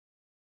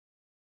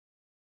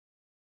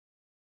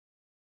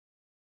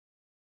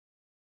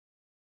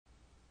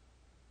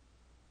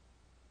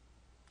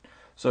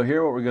So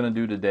here what we're going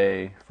to do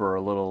today for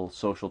a little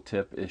social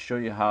tip is show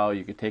you how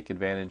you can take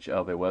advantage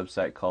of a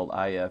website called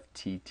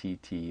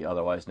Ifttt,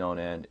 otherwise known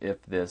as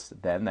If This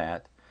Then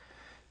That.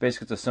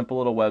 Basically, it's a simple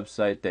little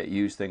website that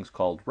uses things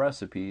called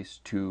recipes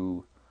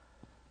to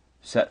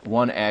set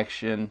one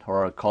action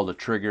or called a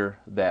trigger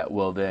that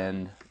will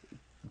then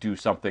do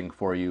something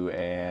for you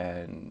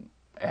and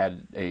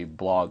add a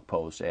blog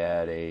post,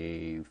 add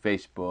a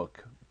Facebook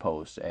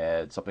post,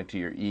 add something to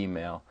your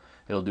email.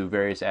 It'll do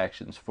various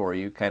actions for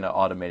you, kind of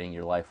automating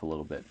your life a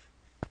little bit.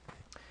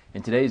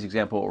 In today's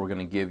example, what we're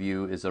going to give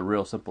you is a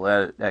real simple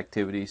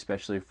activity,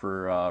 especially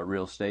for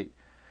real estate,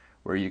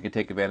 where you can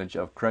take advantage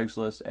of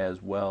Craigslist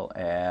as well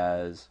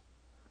as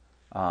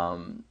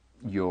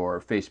your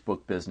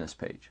Facebook business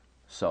page.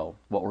 So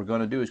what we're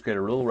going to do is create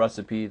a little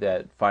recipe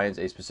that finds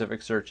a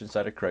specific search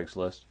inside of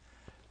Craigslist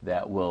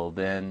that will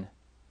then,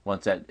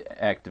 once that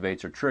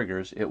activates or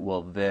triggers, it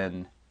will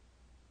then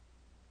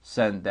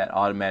send that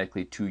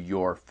automatically to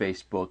your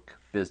Facebook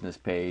business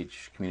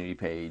page, community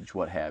page,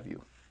 what have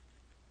you.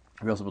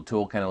 A real simple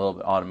tool, kind of a little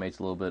bit automates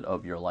a little bit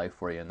of your life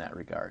for you in that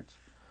regards.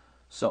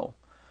 So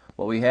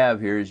what we have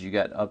here is you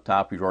got up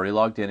top, you've already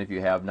logged in. If you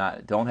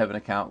don't have an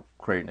account,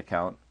 create an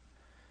account.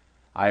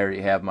 I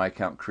already have my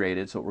account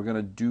created. So what we're going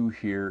to do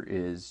here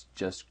is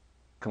just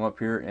come up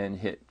here and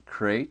hit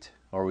create,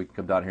 or we can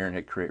come down here and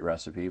hit create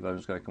recipe, but I'm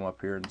just going to come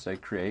up here and say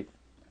create.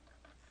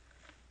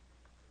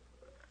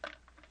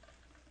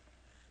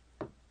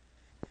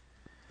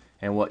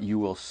 And what you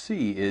will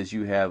see is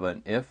you have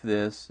an if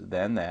this,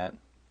 then that,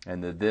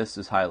 and the this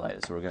is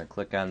highlighted. So we're going to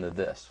click on the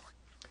this.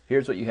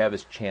 Here's what you have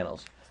as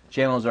channels.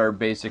 Channels are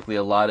basically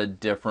a lot of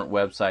different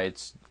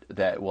websites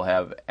that will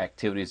have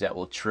activities that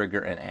will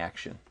trigger an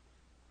action.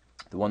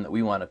 The one that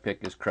we want to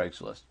pick is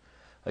Craigslist.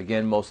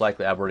 Again, most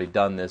likely I've already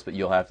done this, but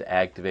you'll have to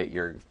activate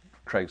your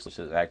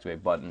Craigslist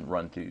activate button,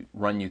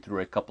 run you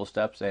through a couple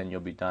steps, and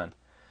you'll be done.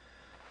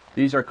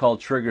 These are called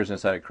triggers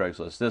inside of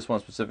Craigslist. This one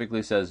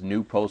specifically says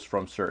new post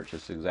from search.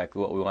 It's exactly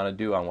what we want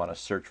to do. I want to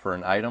search for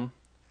an item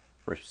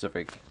for a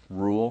specific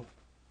rule,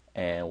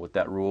 and with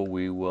that rule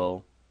we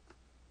will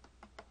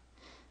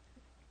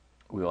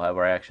have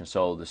our action.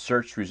 So the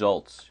search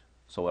results.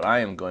 So what I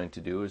am going to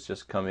do is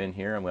just come in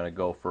here. I'm going to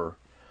go for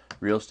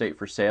real estate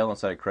for sale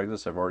inside of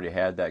Craigslist. I've already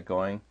had that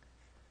going.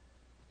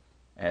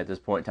 At this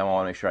point in time, I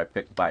want to make sure I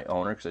pick by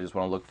owner because I just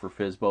want to look for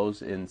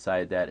FSBOs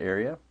inside that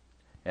area.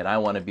 And I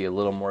want to be a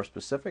little more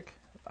specific.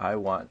 I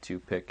want to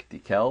pick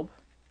DeKalb.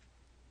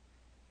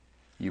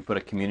 You put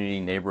a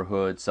community,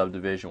 neighborhood,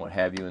 subdivision, what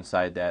have you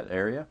inside that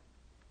area.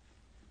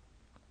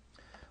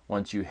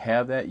 Once you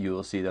have that, you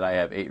will see that I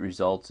have 8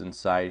 results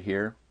inside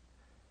here.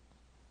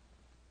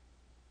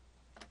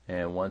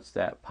 And once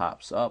that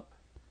pops up,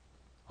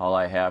 all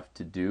I have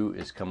to do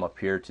is come up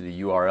here to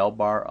the URL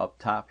bar up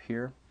top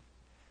here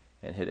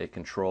and hit a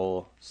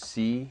Control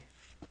C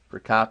for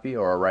copy,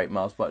 or a right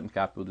mouse button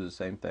copy will do the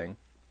same thing.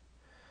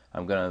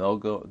 I'm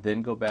going to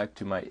then go back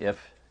to my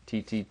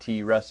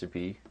Ifttt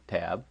recipe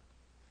tab,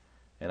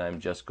 and I'm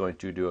just going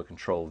to do a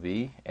Control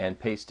V and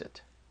paste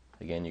it.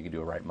 Again, you can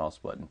do a right mouse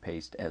button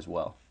paste as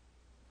well.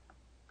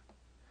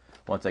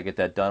 Once I get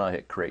that done, I'll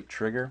hit create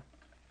trigger.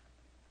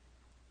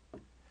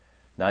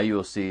 Now you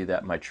will see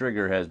that my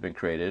trigger has been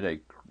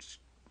created.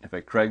 If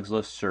a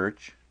Craigslist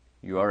search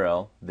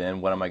URL, then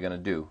what am I going to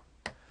do?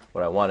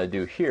 What I want to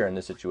do here in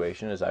this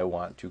situation is I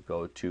want to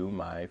go to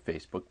my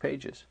Facebook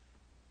pages.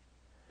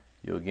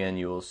 You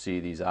will see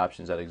these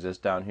options that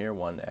exist down here.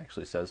 One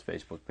actually says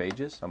Facebook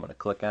pages. I'm going to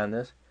click on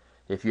this.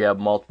 If you have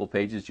multiple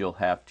pages, you'll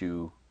have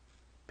to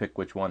pick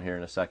which one here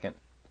in a second.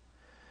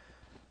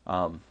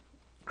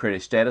 Create a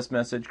status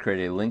message,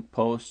 create a link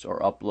post, or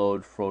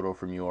upload photo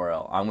from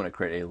URL. I'm going to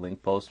create a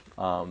link post.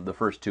 The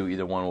first two,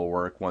 either one will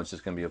work. One's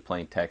just going to be a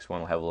plain text. One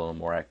will have a little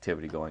more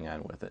activity going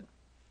on with it.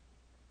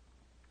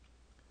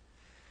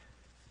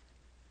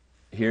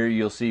 Here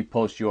you'll see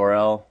post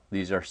URL.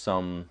 These are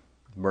some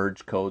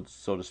merge codes,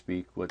 so to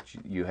speak, which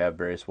you have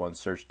various ones: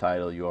 search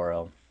title,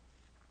 URL.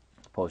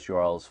 Post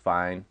URL is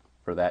fine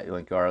for that.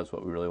 Link URL is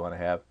what we really want to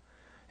have.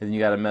 And then you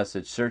got a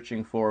message: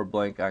 searching for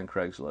blank on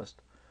Craigslist.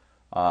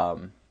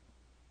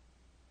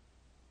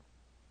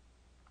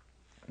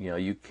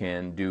 You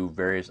can do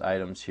various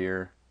items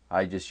here.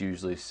 I just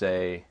usually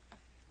say,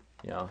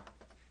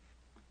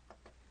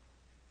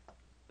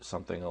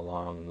 something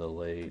along the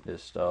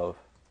latest of.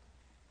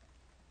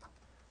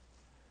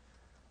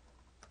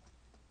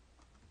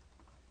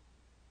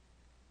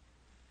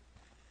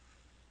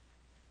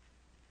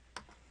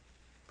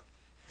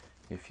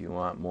 If you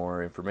want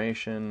more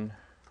information,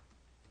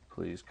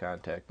 please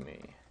contact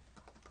me.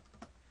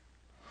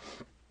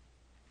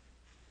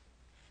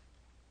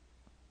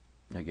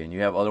 Again,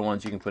 you have other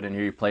ones you can put in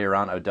here. You play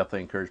around. I would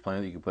definitely encourage playing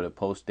with it. You can put a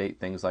post date,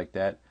 things like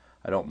that.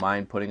 I don't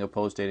mind putting a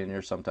post date in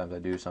here. Sometimes I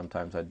do,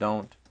 sometimes I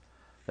don't.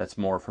 That's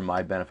more for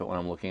my benefit when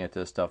I'm looking at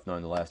this stuff,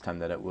 knowing the last time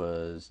that it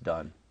was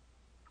done.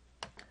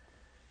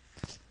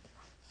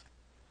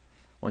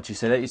 Once you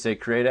say that, you say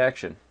create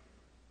action.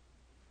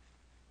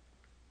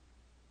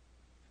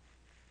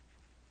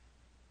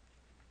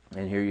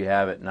 And here you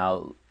have it.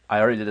 Now, I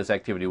already did this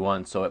activity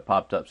once, so it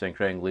popped up saying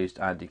Craigslist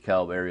on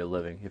DeKalb area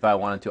living. If I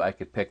wanted to, I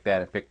could pick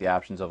that and pick the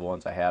options of the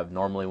ones I have.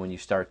 Normally when you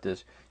start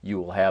this, you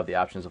will have the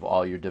options of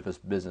all your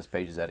different business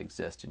pages that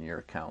exist in your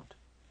account.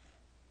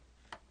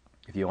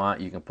 If you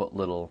want, you can put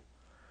little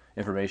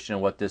information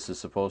on what this is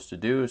supposed to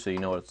do so you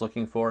know what it's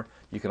looking for.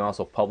 You can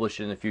also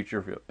publish it in the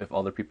future if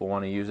other people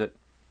want to use it.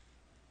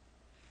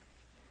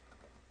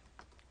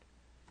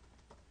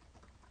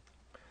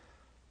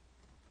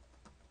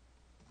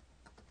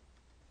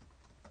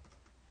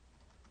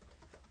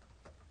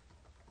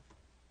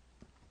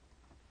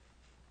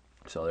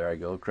 So there I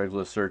go,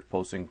 Craigslist search,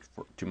 posting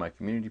to my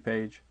community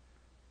page.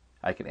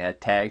 I can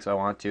add tags if I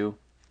want to,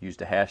 use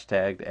the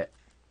hashtag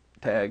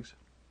tags.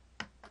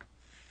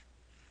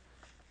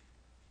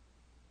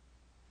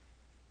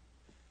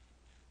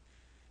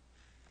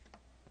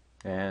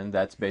 And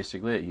that's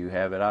basically it. You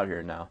have it out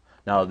here now.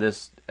 Now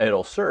this,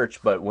 it'll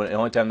search, but the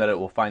only time that it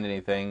will find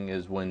anything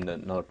is when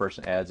another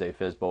person adds a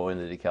FSBO in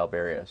the DeKalb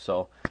area.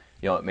 So,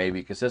 you know, it may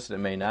be consistent,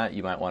 it may not.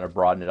 You might want to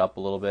broaden it up a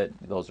little bit.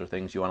 Those are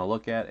things you want to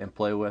look at and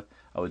play with.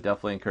 I would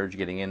definitely encourage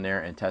getting in there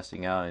and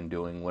testing out and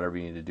doing whatever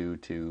you need to do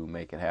to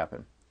make it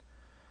happen.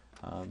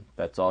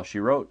 That's all she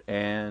wrote,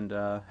 and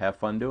have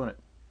fun doing it.